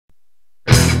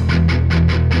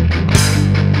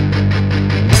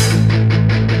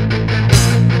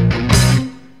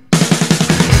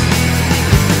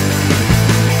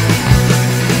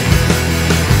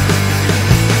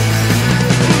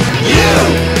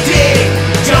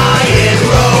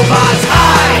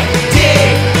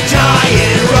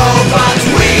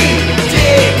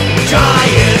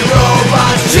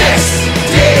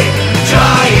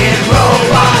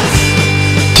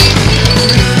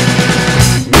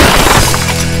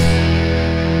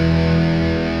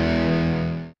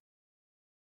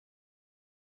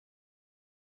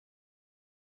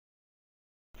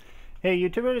Hey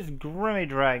YouTubers, Grimmy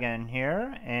Dragon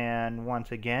here, and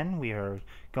once again we are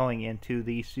going into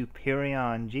the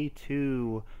Superion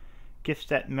G2 gift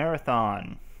set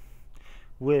marathon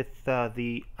with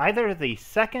either the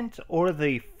second or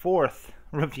the fourth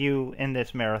review in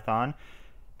this marathon,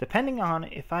 depending on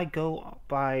if I go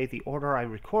by the order I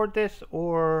record this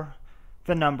or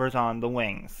the numbers on the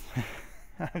wings.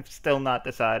 I've still not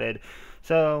decided,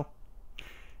 so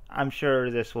I'm sure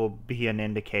this will be an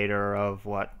indicator of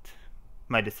what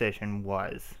my decision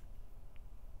was.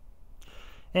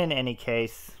 In any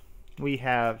case, we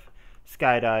have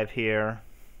Skydive here,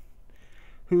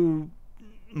 who,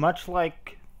 much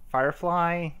like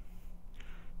Firefly,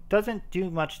 doesn't do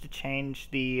much to change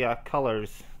the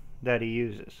colors that he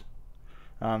uses.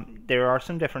 There are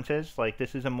some differences, like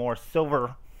this is a more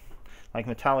silver, like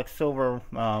metallic silver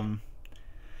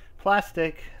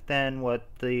plastic than what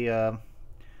the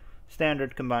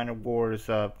standard Combiner Wars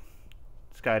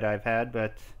Skydive had,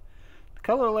 but the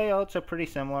color layouts are pretty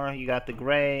similar. You got the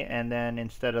gray, and then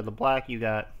instead of the black you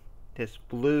got this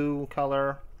blue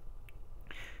color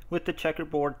with the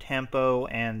checkerboard tempo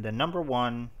and the number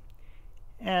 1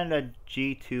 and a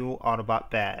G2 Autobot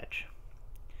badge,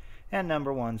 and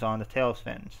number 1's on the tail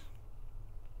fins.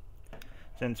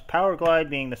 Since Power Glide,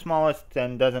 being the smallest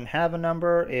and doesn't have a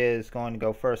number, is going to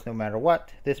go first no matter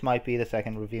what, this might be the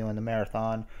second review in the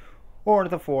marathon, or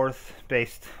the fourth,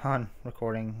 based on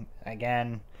recording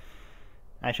again.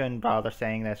 I shouldn't bother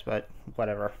saying this, but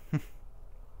whatever.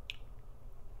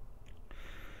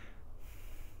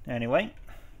 Anyway,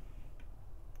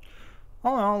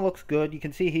 all in all, looks good. You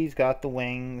can see he's got the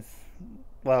wings.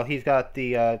 Well, he's got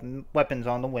the weapons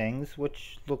on the wings,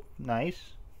 which look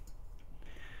nice.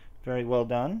 Very well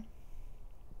done.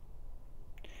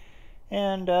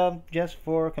 And just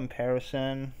for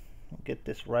comparison, we'll get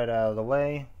this right out of the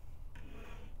way.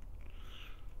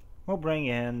 We'll bring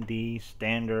in the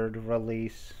standard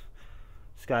release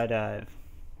Skydive.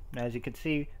 As you can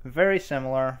see, very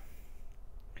similar.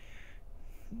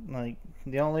 Like,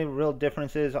 the only real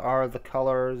differences are the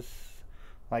colors.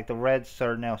 Like, the reds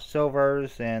are now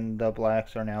silvers and the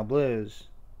blacks are now blues.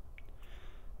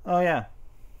 Oh yeah,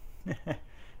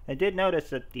 I did notice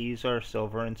that these are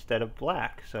silver instead of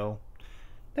black, so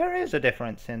there is a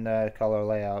difference in the color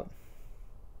layout.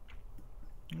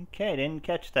 Okay, didn't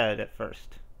catch that at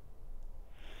first.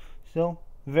 So,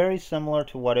 very similar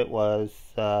to what it was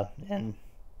in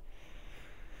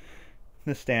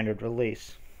the standard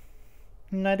release.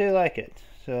 And I do like it.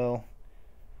 So,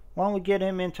 why don't we get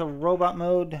him into robot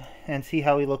mode and see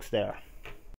how he looks there.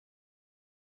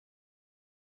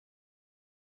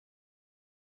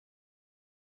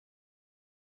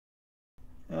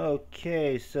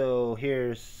 Okay, so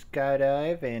here's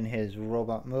Skydive in his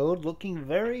robot mode, looking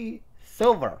very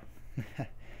silver.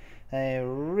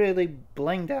 Really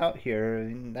blinged out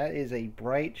here. That is a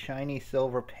bright, shiny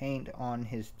silver paint on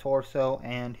his torso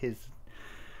and his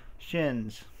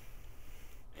shins.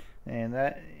 And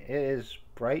that is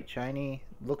bright, shiny,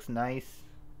 looks nice.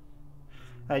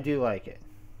 I do like it.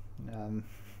 You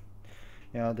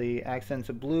know, the accents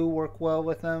of blue work well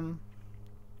with them.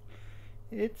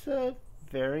 It's a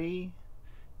very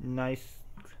nice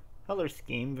color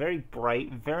scheme, very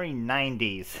bright, very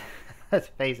 90s. Let's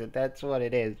face it, that's what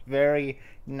it is. Very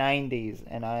 90s,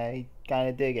 and I kind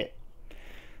of dig it.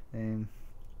 And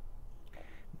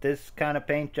this kind of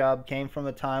paint job came from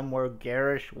a time where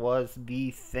garish was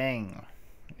the thing.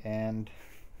 And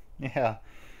yeah,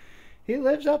 he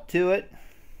lives up to it.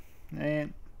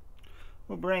 And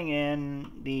we'll bring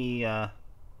in the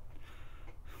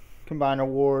Combiner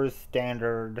Wars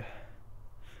standard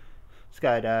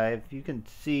Skydive. You can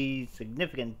see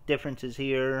significant differences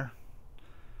here.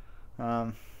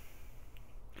 Of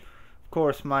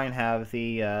course, mine have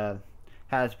the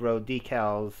Hasbro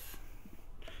decals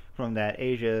from that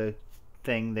Asia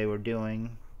thing they were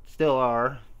doing. Still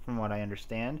are, from what I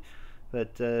understand.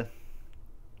 But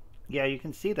yeah, you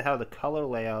can see how the color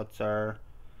layouts are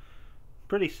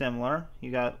pretty similar.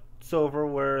 You got silver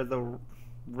where the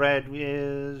red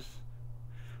is,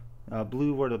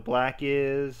 blue where the black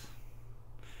is.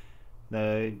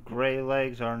 The gray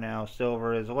legs are now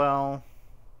silver as well.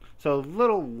 So a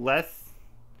little less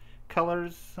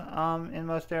colors in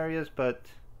most areas, but,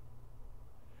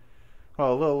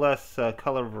 well, a little less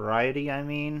color variety, I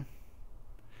mean,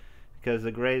 because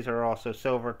the grays are also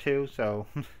silver too, so,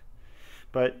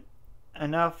 but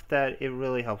enough that it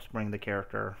really helps bring the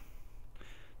character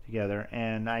together,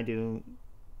 and I do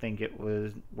think it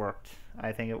worked.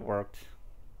 I think it worked.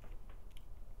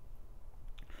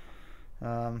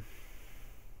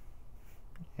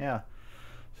 Yeah,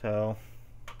 so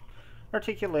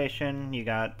articulation, you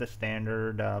got the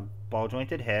standard ball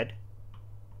jointed head,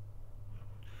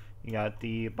 You got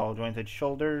the ball jointed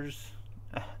shoulders.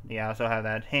 You also have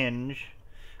that hinge,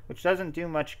 which doesn't do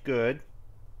much good,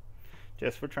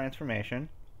 just for transformation.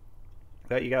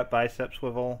 But you got bicep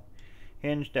swivel,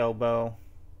 hinged elbow,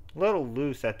 a little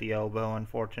loose at the elbow,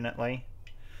 unfortunately.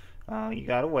 You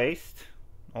got a waist,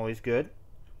 always good.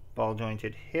 Ball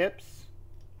jointed hips.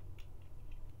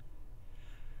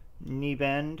 Knee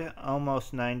bend,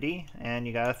 almost 90, and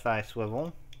you got a thigh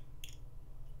swivel.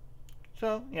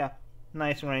 So, yeah,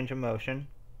 nice range of motion.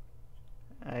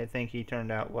 I think he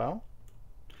turned out well.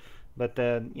 But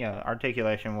the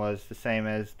articulation was the same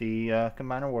as the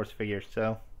Combiner Wars figures,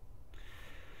 so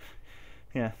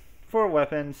yeah. For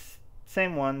weapons,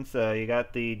 same ones. You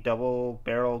got the double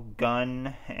barrel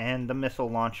gun and the missile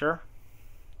launcher.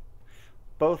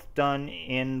 Both done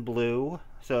in blue,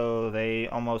 so they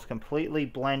almost completely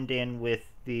blend in with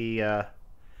the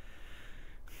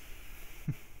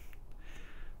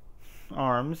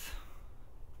arms,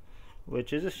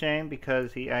 which is a shame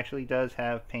because he actually does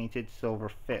have painted silver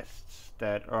fists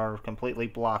that are completely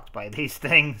blocked by these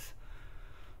things.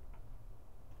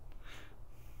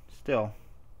 Still,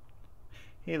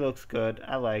 he looks good.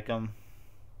 I like him.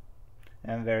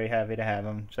 I'm very happy to have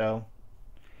him. So,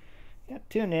 yeah,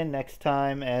 tune in next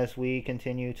time as we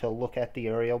continue to look at the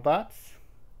aerial bots.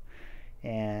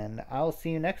 And I'll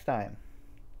see you next time.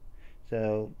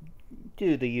 So,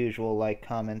 do the usual like,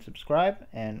 comment, subscribe,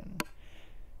 and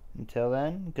until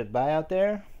then, goodbye out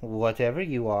there, whatever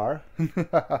you are.